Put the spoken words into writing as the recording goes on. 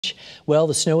Well,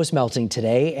 the snow is melting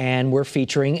today, and we're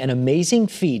featuring an amazing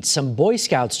feat some Boy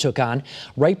Scouts took on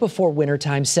right before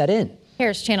wintertime set in.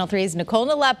 Here's Channel 3's Nicole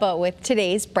Nalepa with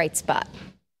today's Bright Spot.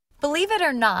 Believe it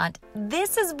or not,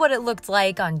 this is what it looked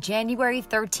like on January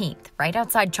 13th, right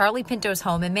outside Charlie Pinto's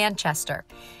home in Manchester.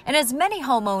 And as many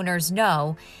homeowners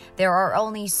know, there are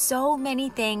only so many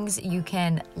things you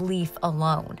can leave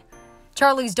alone.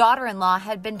 Charlie's daughter-in-law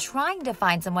had been trying to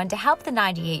find someone to help the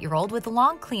 98-year-old with the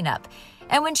lawn cleanup.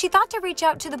 And when she thought to reach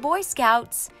out to the Boy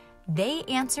Scouts, they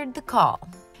answered the call.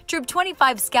 Troop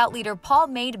 25 Scout leader Paul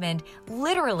Maidman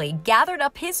literally gathered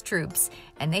up his troops,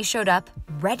 and they showed up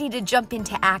ready to jump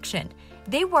into action.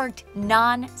 They worked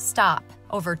non-stop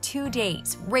over 2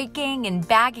 days, raking and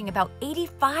bagging about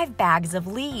 85 bags of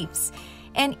leaves.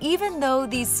 And even though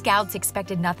these scouts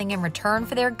expected nothing in return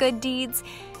for their good deeds,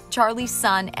 Charlie's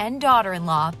son and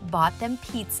daughter-in-law bought them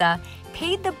pizza,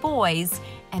 paid the boys,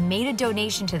 and made a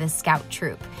donation to the scout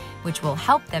troop, which will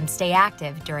help them stay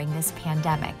active during this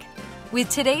pandemic. With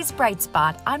today's Bright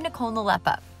Spot, I'm Nicole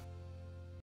Nalepa.